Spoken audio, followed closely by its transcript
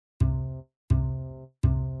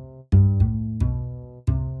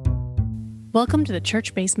Welcome to the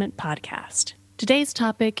Church Basement Podcast. Today's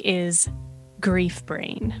topic is grief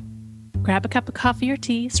brain. Grab a cup of coffee or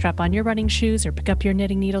tea, strap on your running shoes, or pick up your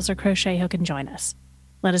knitting needles or crochet hook and join us.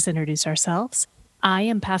 Let us introduce ourselves. I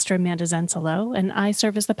am Pastor Amanda Zensalo, and I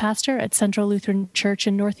serve as the pastor at Central Lutheran Church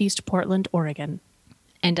in Northeast Portland, Oregon.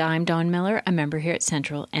 And I'm Dawn Miller, a member here at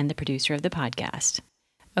Central and the producer of the podcast.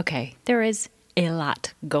 Okay, there is a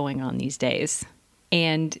lot going on these days,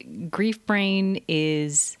 and grief brain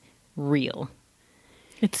is real.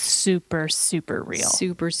 It's super, super real.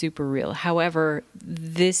 Super, super real. However,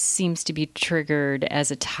 this seems to be triggered as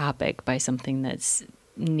a topic by something that's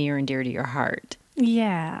near and dear to your heart.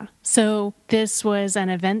 Yeah. So this was an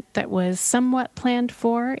event that was somewhat planned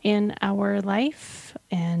for in our life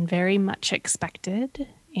and very much expected.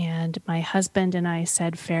 And my husband and I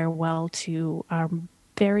said farewell to our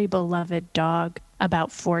very beloved dog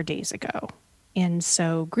about 4 days ago. And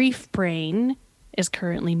so grief brain is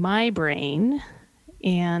currently my brain.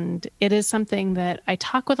 And it is something that I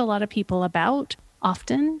talk with a lot of people about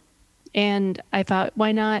often. And I thought,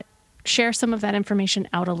 why not share some of that information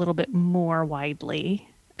out a little bit more widely?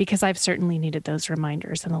 Because I've certainly needed those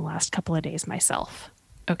reminders in the last couple of days myself.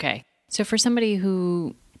 Okay. So for somebody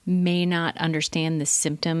who may not understand the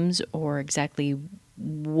symptoms or exactly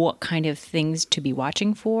what kind of things to be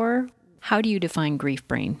watching for, how do you define grief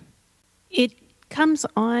brain? It comes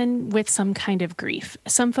on with some kind of grief.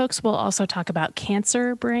 Some folks will also talk about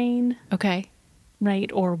cancer brain. Okay.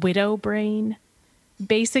 Right? Or widow brain.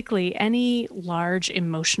 Basically, any large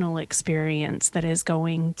emotional experience that is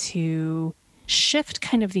going to shift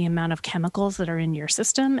kind of the amount of chemicals that are in your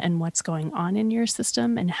system and what's going on in your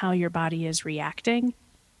system and how your body is reacting.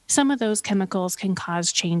 Some of those chemicals can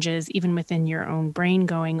cause changes even within your own brain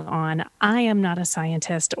going on. I am not a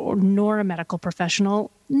scientist nor a medical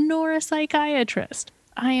professional, nor a psychiatrist.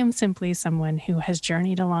 I am simply someone who has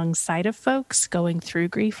journeyed alongside of folks going through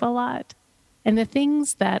grief a lot. And the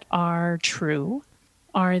things that are true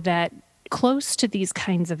are that close to these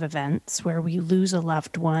kinds of events where we lose a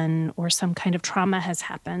loved one or some kind of trauma has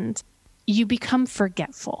happened, you become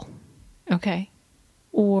forgetful. Okay.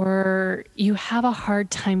 Or you have a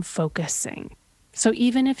hard time focusing. So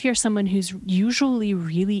even if you're someone who's usually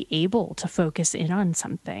really able to focus in on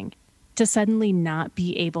something, to suddenly not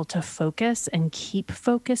be able to focus and keep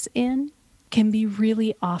focus in can be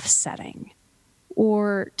really offsetting.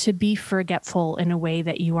 Or to be forgetful in a way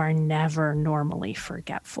that you are never normally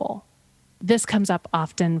forgetful. This comes up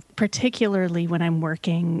often, particularly when I'm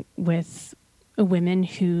working with women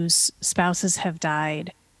whose spouses have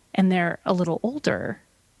died and they're a little older.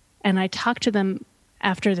 And I talk to them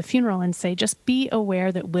after the funeral and say, just be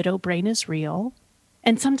aware that widow brain is real.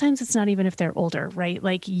 And sometimes it's not even if they're older, right?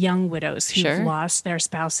 Like young widows who've lost their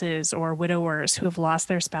spouses or widowers who have lost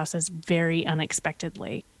their spouses very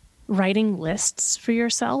unexpectedly. Writing lists for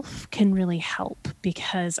yourself can really help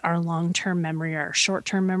because our long-term memory, our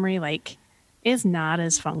short-term memory, is not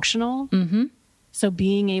as functional. Mm-hmm. So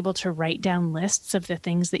being able to write down lists of the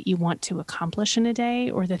things that you want to accomplish in a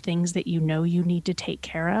day or the things that you know you need to take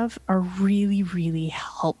care of are really, really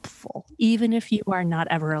helpful, even if you are not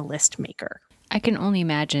ever a list maker. I can only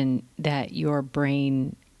imagine that your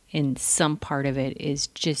brain, in some part of it, is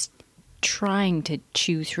just trying to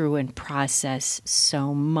chew through and process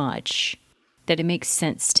so much that it makes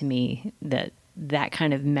sense to me that that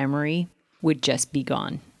kind of memory would just be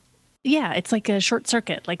gone. Yeah, it's like a short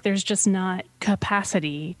circuit. Like there's just not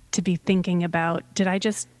capacity to be thinking about, did I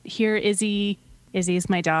just hear Izzy? Izzy is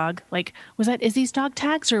my dog. Like, was that Izzy's dog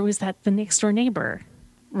tags or was that the next door neighbor?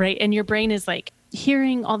 Right? And your brain is like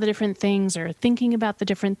hearing all the different things or thinking about the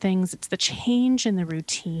different things. It's the change in the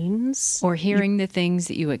routines. Or hearing the things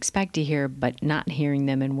that you expect to hear, but not hearing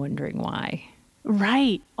them and wondering why.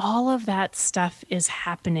 Right. All of that stuff is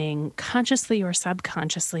happening consciously or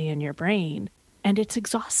subconsciously in your brain. And it's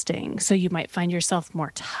exhausting. So you might find yourself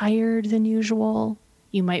more tired than usual.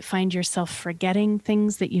 You might find yourself forgetting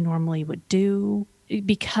things that you normally would do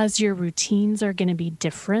because your routines are going to be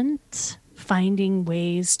different. Finding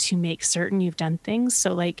ways to make certain you've done things.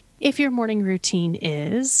 So like if your morning routine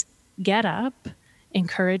is get up,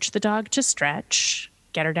 encourage the dog to stretch,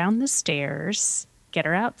 get her down the stairs, get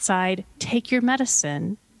her outside, take your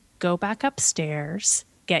medicine, go back upstairs,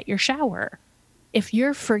 get your shower. If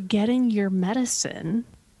you're forgetting your medicine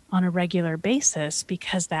on a regular basis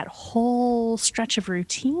because that whole stretch of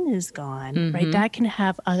routine is gone, right, that can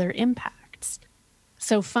have other impacts.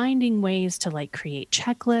 So finding ways to create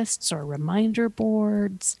checklists or reminder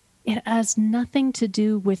boards, it has nothing to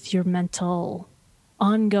do with your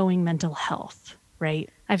ongoing mental health, right?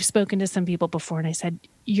 I've spoken to some people before and I said,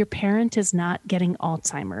 your parent is not getting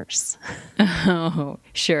Alzheimer's. Oh,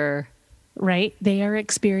 sure. right? They are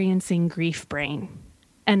experiencing grief brain,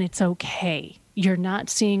 and it's okay. You're not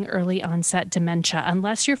seeing early onset dementia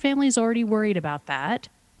unless your family's already worried about that.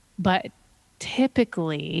 But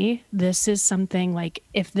typically, this is something like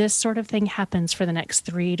if this sort of thing happens for the next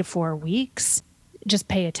 3 to 4 weeks, just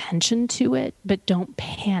pay attention to it, but don't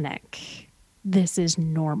panic. This is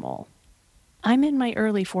normal. I'm in my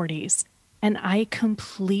early 40s and I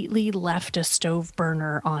completely left a stove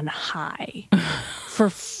burner on high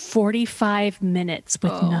for 45 minutes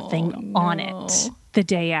with nothing on it the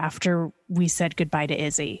day after we said goodbye to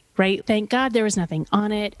Izzy, right? Thank God there was nothing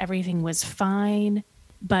on it. Everything was fine.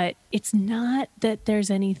 But it's not that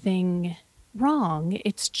there's anything wrong.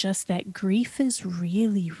 It's just that grief is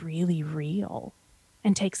really, really real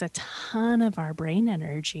and takes a ton of our brain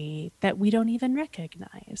energy that we don't even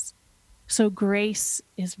recognize. So grace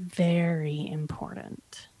is very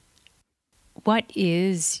important. What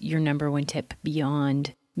is your number one tip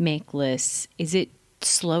beyond make lists? Is it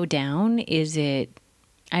slow down? Is it,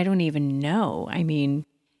 I don't even know. I mean,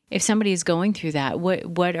 if somebody is going through that,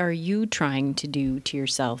 what are you trying to do to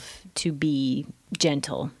yourself to be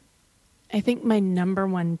gentle? I think my number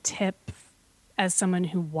one tip as someone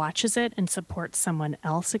who watches it and supports someone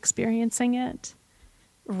else experiencing it,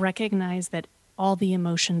 recognize that all the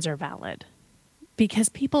emotions are valid. Because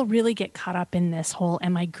people really get caught up in this whole,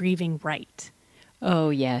 am I grieving right? Oh,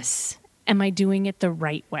 yes. Am I doing it the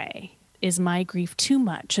right way? Is my grief too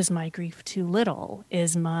much? Is my grief too little?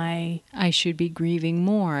 I should be grieving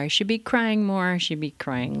more. I should be crying more. I should be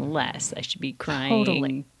crying less. I should be crying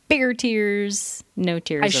Totally. bigger tears, no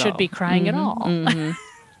tears I at should all. be crying at all.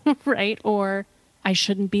 Right? Or I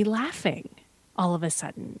shouldn't be laughing all of a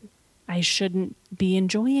sudden. I shouldn't be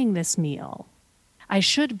enjoying this meal. I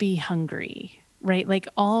should be hungry, right? Like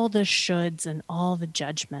all the shoulds and all the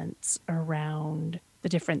judgments around the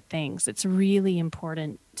different things. It's really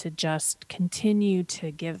important to just continue to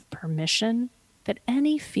give permission that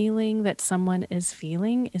any feeling that someone is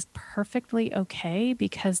feeling is perfectly okay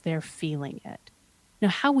because they're feeling it. Now,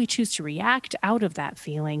 how we choose to react out of that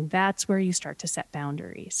feeling, that's where you start to set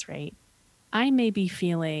boundaries, right? I may be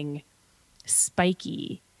feeling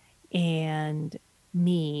spiky and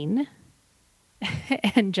mean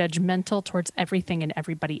and judgmental towards everything and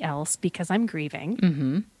everybody else because I'm grieving.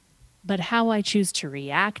 Mm-hmm. But how I choose to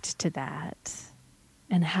react to that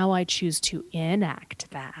and how I choose to enact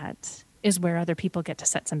that is where other people get to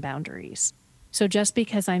set some boundaries. So just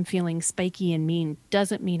because I'm feeling spiky and mean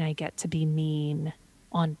doesn't mean I get to be mean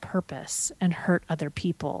on purpose and hurt other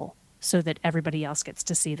people so that everybody else gets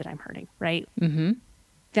to see that I'm hurting, right? Mm-hmm.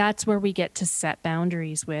 That's where we get to set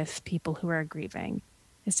boundaries with people who are grieving,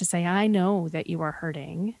 is to say, I know that you are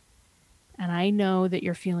hurting and I know that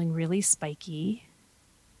you're feeling really spiky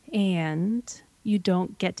and you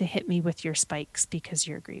don't get to hit me with your spikes because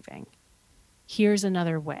you're grieving. Here's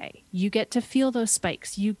another way. You get to feel those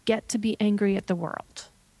spikes. You get to be angry at the world,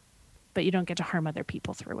 but you don't get to harm other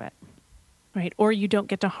people through it, right? Or you don't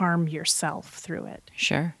get to harm yourself through it.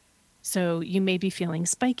 Sure. So you may be feeling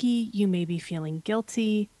spiky, you may be feeling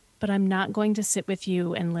guilty, but I'm not going to sit with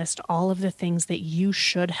you and list all of the things that you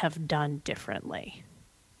should have done differently.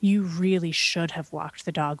 You really should have walked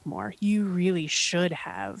the dog more. You really should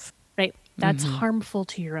have, right? That's harmful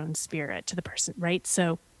to your own spirit, to the person, right?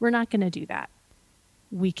 So we're not going to do that.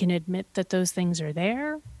 We can admit that those things are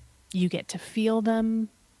there. You get to feel them,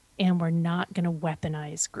 and we're not going to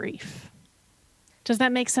weaponize grief. Does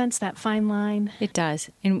that make sense, that fine line? It does.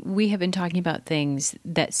 And we have been talking about things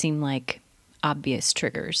that seem like obvious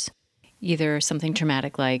triggers, either something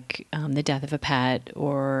traumatic like the death of a pet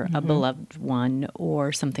or a beloved one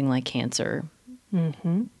or something like cancer.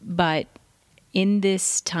 Mm-hmm. But in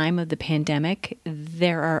this time of the pandemic,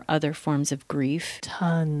 there are other forms of grief.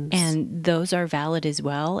 Tons. And those are valid as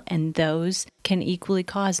well. And those can equally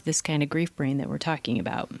cause this kind of grief brain that we're talking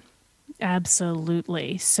about.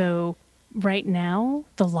 Absolutely. So right now,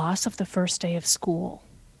 the loss of the first day of school,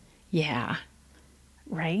 Yeah.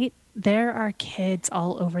 right? There are kids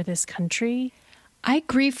all over this country. I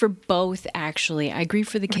grieve for both, actually. I grieve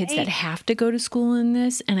for the kids that Right. have to go to school in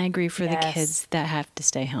this, and I grieve for the Yes. kids that have to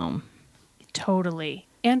stay home. Totally.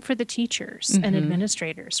 And for the teachers and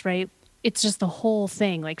administrators, right? It's just the whole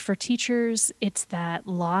thing. Like for teachers, it's that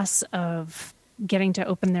loss of getting to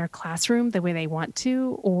open their classroom the way they want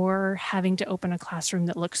to, or having to open a classroom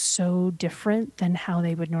that looks so different than how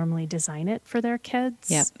they would normally design it for their kids.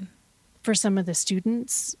 Yep. For some of the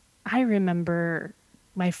students, I remember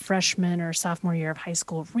my freshman or sophomore year of high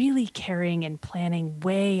school really carrying and planning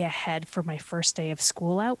way ahead for my first day of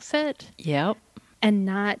school outfit Yep. and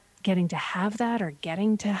not getting to have that or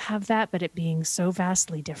getting to have that, but it being so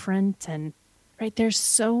vastly different. And Right? There's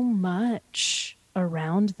so much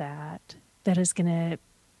around that that is going to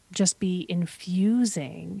just be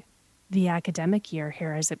infusing the academic year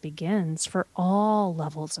here as it begins for all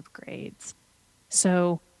levels of grades.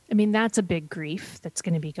 So, I mean, that's a big grief that's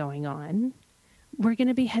going to be going on. We're going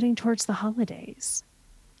to be heading towards the holidays.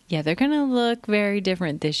 Yeah, they're going to look very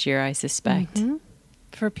different this year, I suspect. Mm-hmm.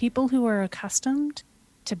 For people who are accustomed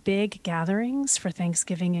to big gatherings for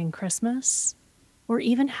Thanksgiving and Christmas, or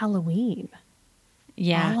even Halloween,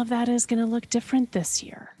 Yeah. all of that is going to look different this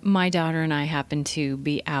year. My daughter and I happened to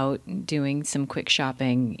be out doing some quick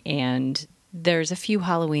shopping, and there's a few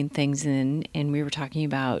Halloween things in, and we were talking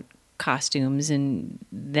about costumes, and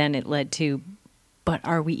then it led to, but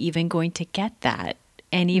are we even going to get that?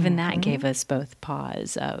 And even that gave us both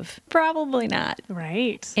pause of probably not.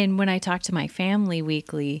 Right. And when I talk to my family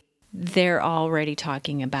weekly, they're already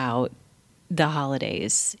talking about the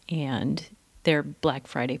holidays and their Black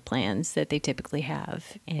Friday plans that they typically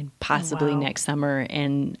have and possibly next summer.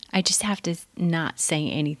 And I just have to not say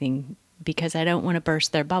anything because I don't want to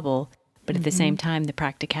burst their bubble. But at the same time, the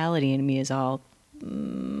practicality in me is all,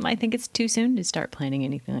 I think it's too soon to start planning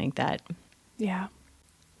anything like that. Yeah.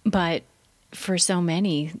 But for so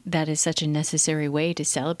many, that is such a necessary way to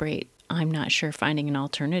celebrate. I'm not sure finding an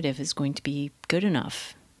alternative is going to be good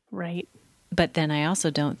enough. Right. But then I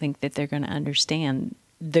also don't think that they're going to understand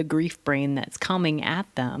the grief brain that's coming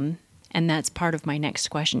at them. And that's part of my next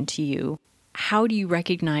question to you. How do you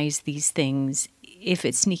recognize these things if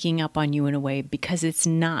it's sneaking up on you in a way because it's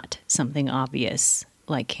not something obvious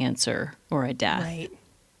like cancer or a death? Right.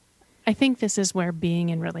 I think this is where being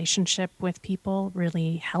in relationship with people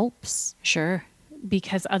really helps. Sure.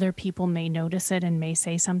 Because other people may notice it and may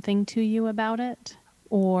say something to you about it.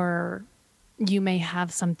 Or you may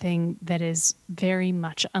have something that is very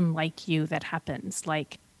much unlike you that happens.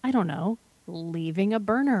 Like, I don't know, leaving a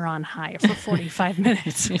burner on high for 45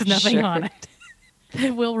 minutes with nothing on it.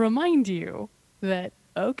 It will remind you that,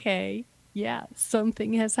 okay, yeah,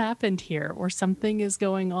 something has happened here or something is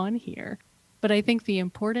going on here. But I think the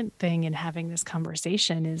important thing in having this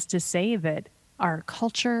conversation is to say that our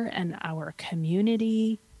culture and our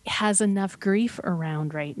community has enough grief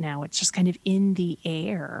around right now. It's just kind of in the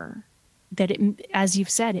air that, it, as you've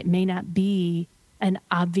said, it may not be an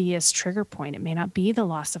obvious trigger point. It may not be the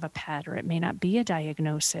loss of a pet, or it may not be a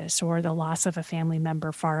diagnosis or the loss of a family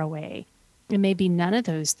member far away. It may be none of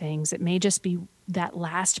those things. It may just be that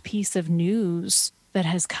last piece of news that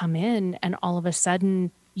has come in, and all of a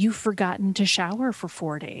sudden you've forgotten to shower for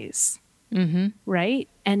 4 days. Right?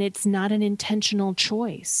 And it's not an intentional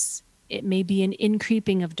choice. It may be an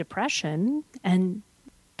increasing of depression, and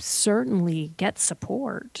certainly get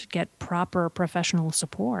support, get proper professional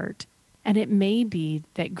support. And it may be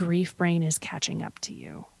that grief brain is catching up to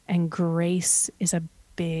you, and grace is a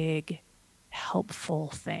big, helpful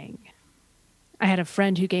thing. I had a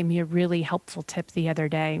friend who gave me a really helpful tip the other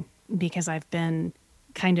day because I've been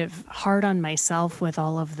kind of hard on myself with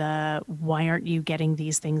all of the, why aren't you getting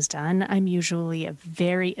these things done? I'm usually a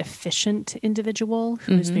very efficient individual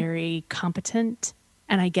who is very competent,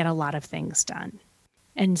 and I get a lot of things done.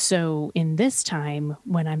 And so in this time,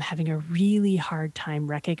 when I'm having a really hard time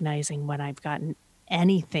recognizing when I've gotten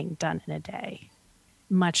anything done in a day,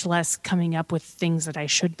 much less coming up with things that I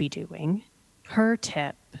should be doing, her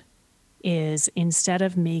tip is, instead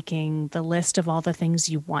of making the list of all the things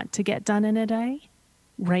you want to get done in a day,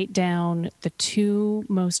 write down the 2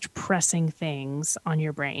 most pressing things on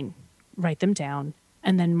your brain. Write them down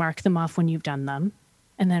and then mark them off when you've done them,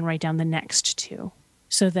 and then write down the next 2,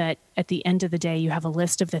 so that at the end of the day, you have a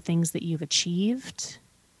list of the things that you've achieved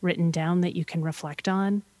written down that you can reflect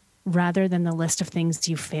on, rather than the list of things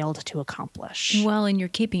you failed to accomplish. Well, and you're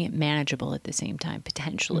keeping it manageable at the same time,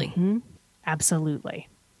 potentially. Absolutely.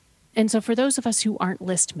 And so for those of us who aren't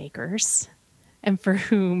list makers, and for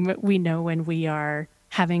whom we know when we are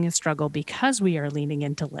having a struggle because we are leaning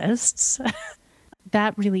into lists,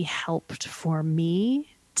 that really helped for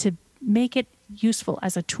me to make it useful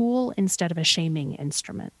as a tool instead of a shaming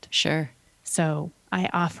instrument. Sure. So I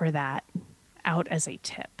offer that out as a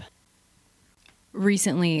tip.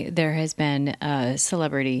 Recently, there has been a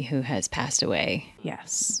celebrity who has passed away.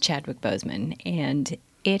 Yes. Chadwick Boseman. And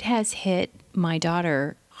it has hit my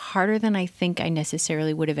daughter harder than I think I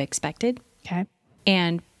necessarily would have expected. Okay.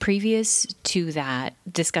 And previous to that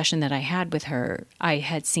discussion that I had with her, I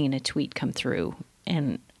had seen a tweet come through.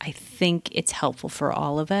 And I think it's helpful for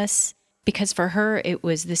all of us, because for her, it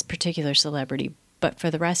was this particular celebrity. But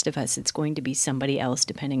for the rest of us, it's going to be somebody else,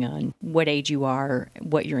 depending on what age you are,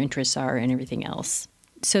 what your interests are, and everything else.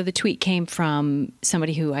 So the tweet came from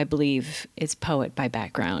somebody who I believe is poet by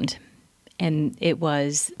background. And it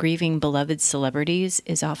was grieving beloved celebrities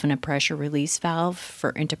is often a pressure release valve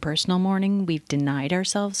for interpersonal mourning we've denied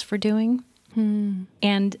ourselves for doing.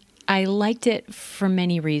 And I liked it for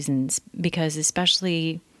many reasons, because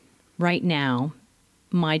especially right now,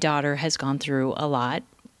 my daughter has gone through a lot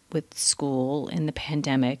with school and the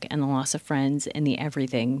pandemic and the loss of friends and the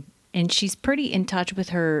everything. And she's pretty in touch with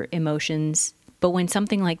her emotions. But when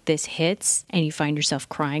something like this hits and you find yourself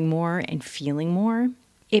crying more and feeling more,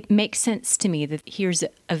 it makes sense to me that here's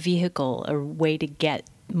a vehicle, a way to get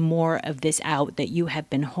more of this out that you have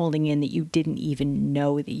been holding in that you didn't even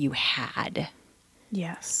know that you had.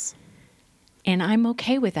 Yes. And I'm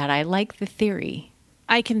okay with that. I like the theory.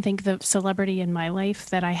 I can think the celebrity in my life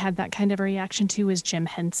that I had that kind of a reaction to is Jim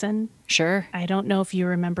Henson. Sure. I don't know if you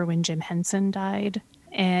remember when Jim Henson died.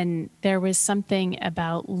 And there was something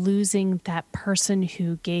about losing that person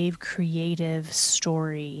who gave creative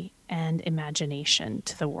story and imagination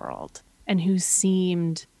to the world and who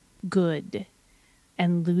seemed good,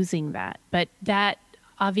 and losing that. But that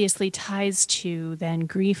obviously ties to then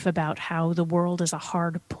grief about how the world is a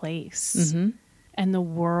hard place. And the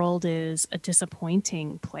world is a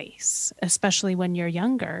disappointing place, especially when you're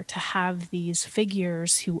younger, to have these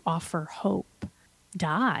figures who offer hope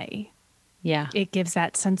die. Yeah. It gives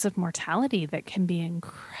that sense of mortality that can be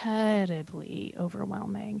incredibly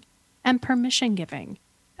overwhelming and permission giving.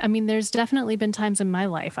 I mean, there's definitely been times in my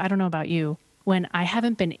life, I don't know about you, when I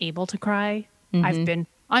haven't been able to cry.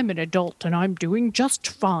 I'm an adult and I'm doing just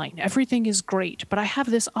fine. Everything is great, but I have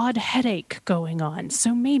this odd headache going on.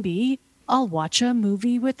 So maybe I'll watch a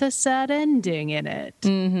movie with a sad ending in it.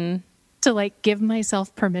 To like give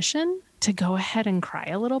myself permission to go ahead and cry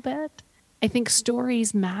a little bit. I think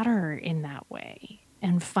stories matter in that way,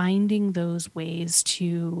 and finding those ways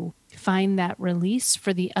to find that release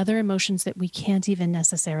for the other emotions that we can't even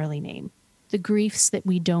necessarily name. The griefs that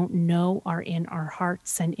we don't know are in our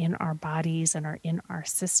hearts and in our bodies and are in our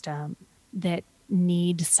system that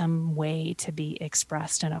need some way to be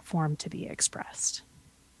expressed and a form to be expressed.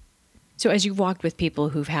 So as you've walked with people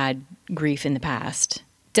who've had grief in the past,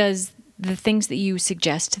 does the things that you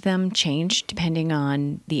suggest to them change depending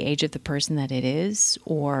on the age of the person that it is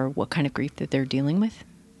or what kind of grief that they're dealing with?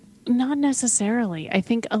 Not necessarily. I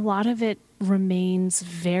think a lot of it remains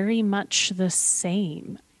very much the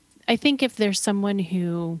same. I think if there's someone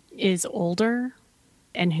who is older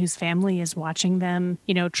and whose family is watching them,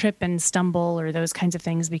 trip and stumble or those kinds of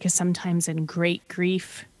things, because sometimes in great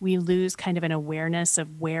grief, we lose kind of an awareness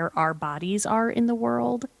of where our bodies are in the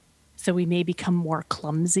world. So we may become more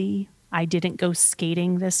clumsy. I didn't go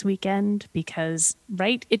skating this weekend because,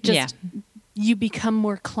 right? You become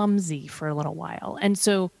more clumsy for a little while. And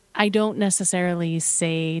so I don't necessarily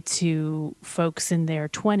say to folks in their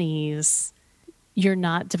 20s, you're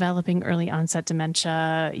not developing early onset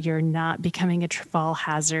dementia. You're not becoming a fall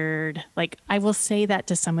hazard. Like, I will say that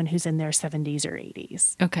to someone who's in their 70s or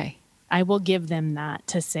 80s. Okay. I will give them that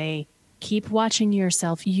to say, keep watching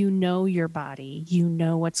yourself. You know your body. You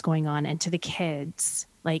know what's going on. And to the kids,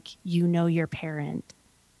 like, you know your parent.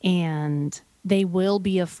 And they will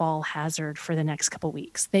be a fall hazard for the next couple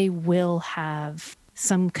weeks. They will have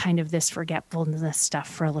some kind of this forgetfulness stuff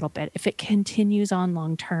for a little bit. If it continues on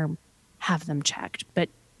long term, have them checked. But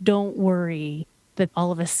don't worry that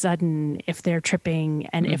all of a sudden, if they're tripping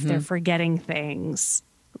and if they're forgetting things,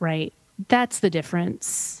 right? That's the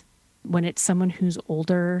difference. When it's someone who's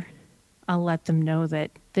older, I'll let them know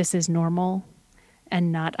that this is normal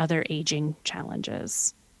and not other aging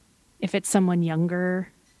challenges. If it's someone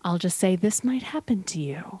younger, I'll just say, this might happen to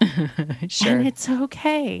you. Sure. And it's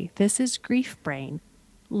okay. This is grief brain.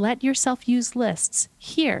 Let yourself use lists.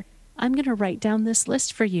 Here, I'm going to write down this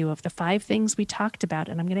list for you of the 5 things we talked about,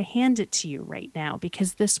 and I'm going to hand it to you right now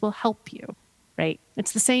because this will help you, right?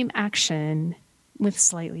 It's the same action with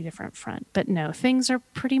slightly different front. But no, things are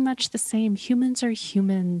pretty much the same. Humans are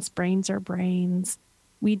humans. Brains are brains.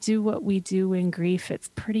 We do what we do in grief. It's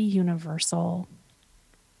pretty universal.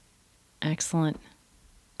 Excellent.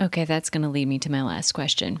 Okay, that's going to lead me to my last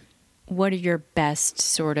question. What are your best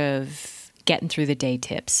sort of getting through the day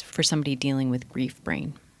tips for somebody dealing with grief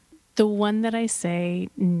brain? The one that I say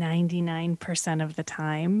 99% of the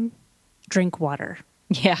time, drink water.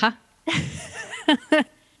 Yeah.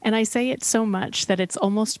 And I say it so much that it's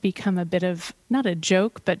almost become a bit of, not a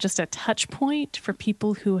joke, but just a touch point for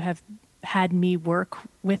people who have had me work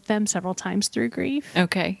with them several times through grief.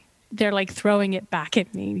 Okay. They're like throwing it back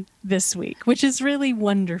at me this week, which is really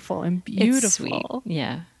wonderful and beautiful. It's sweet.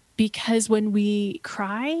 Yeah. Because when we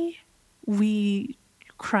cry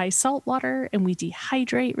cry salt water and we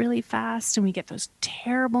dehydrate really fast and we get those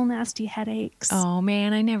terrible, nasty headaches. Oh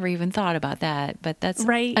man, I never even thought about that, but that's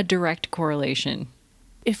right. a direct correlation.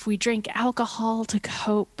 If we drink alcohol to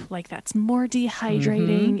cope, like that's more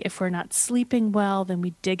dehydrating. If we're not sleeping well, then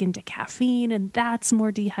we dig into caffeine and that's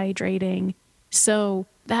more dehydrating. So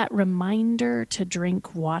that reminder to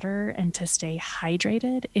drink water and to stay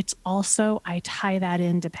hydrated, it's also, I tie that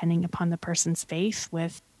in depending upon the person's faith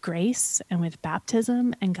with grace and with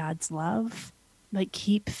baptism and God's love. Like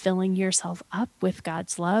keep filling yourself up with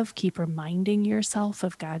God's love. Keep reminding yourself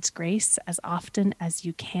of God's grace as often as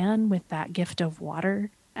you can with that gift of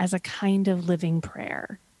water as a kind of living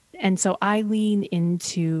prayer. And so I lean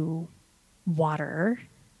into water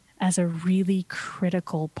as a really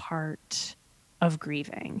critical part of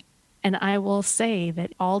grieving. And I will say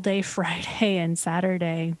that all day Friday and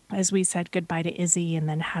Saturday, as we said goodbye to Izzy and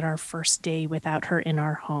then had our first day without her in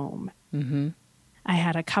our home, I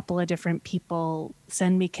had a couple of different people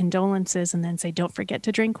send me condolences and then say, don't forget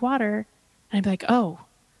to drink water. And I'd be like, oh,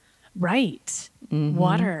 right,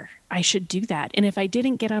 water. I should do that. And if I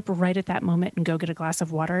didn't get up right at that moment and go get a glass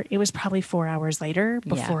of water, it was probably 4 hours later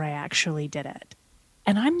before I actually did it.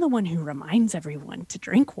 And I'm the one who reminds everyone to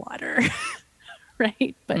drink water,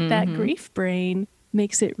 right? But that grief brain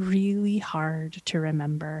makes it really hard to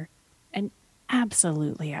remember. And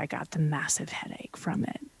absolutely, I got the massive headache from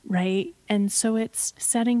it, right? And so it's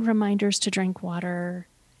setting reminders to drink water.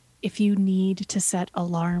 If you need to set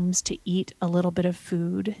alarms to eat a little bit of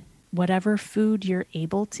food, whatever food you're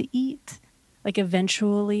able to eat, like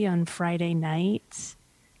eventually on Friday night,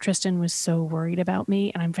 Tristan was so worried about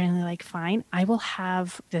me and I'm finally like, fine, I will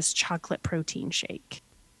have this chocolate protein shake.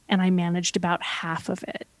 And I managed about half of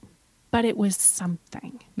it, but it was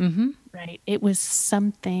something, right? It was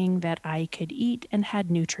something that I could eat and had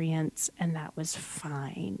nutrients and that was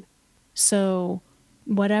fine. So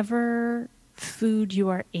whatever food you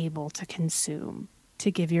are able to consume to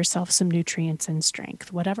give yourself some nutrients and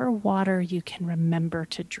strength, whatever water you can remember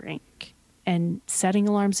to drink, and setting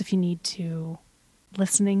alarms if you need to,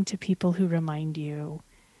 listening to people who remind you,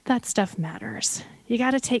 that stuff matters. You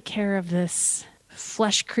got to take care of this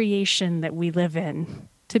flesh creation that we live in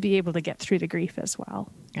to be able to get through the grief as well.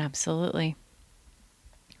 Absolutely.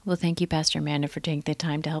 Well, thank you, Pastor Amanda, for taking the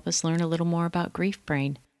time to help us learn a little more about Grief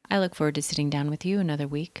Brain. I look forward to sitting down with you another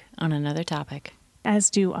week on another topic. As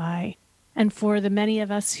do I. And for the many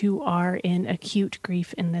of us who are in acute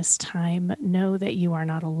grief in this time, know that you are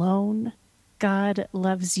not alone. God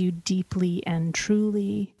loves you deeply and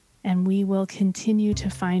truly, and we will continue to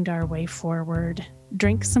find our way forward.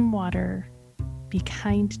 Drink some water, be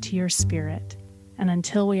kind to your spirit, and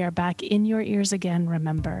until we are back in your ears again,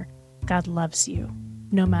 remember, God loves you,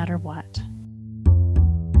 no matter what.